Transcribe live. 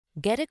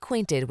Get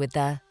acquainted with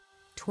the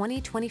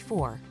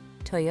 2024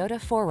 Toyota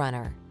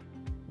 4Runner.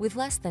 With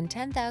less than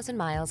 10,000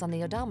 miles on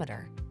the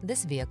odometer,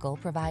 this vehicle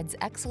provides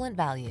excellent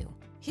value.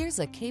 Here's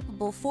a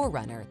capable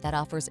 4Runner that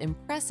offers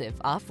impressive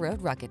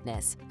off-road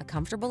ruggedness, a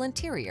comfortable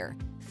interior,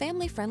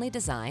 family-friendly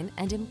design,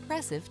 and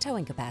impressive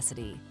towing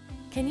capacity.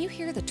 Can you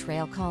hear the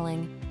trail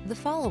calling? The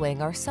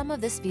following are some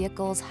of this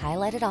vehicle's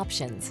highlighted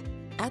options: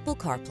 Apple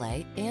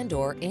CarPlay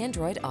and/or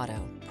Android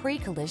Auto,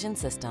 pre-collision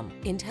system,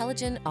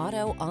 intelligent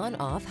auto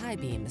on-off high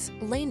beams,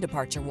 lane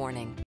departure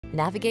warning,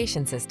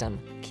 navigation system,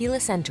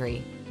 keyless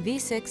entry,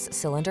 V6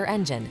 cylinder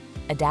engine,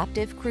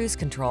 adaptive cruise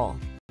control,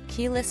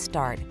 keyless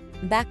start,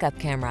 backup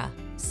camera.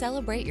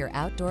 Celebrate your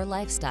outdoor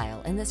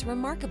lifestyle in this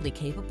remarkably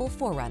capable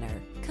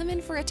 4Runner. Come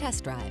in for a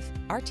test drive.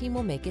 Our team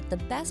will make it the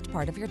best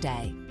part of your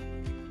day.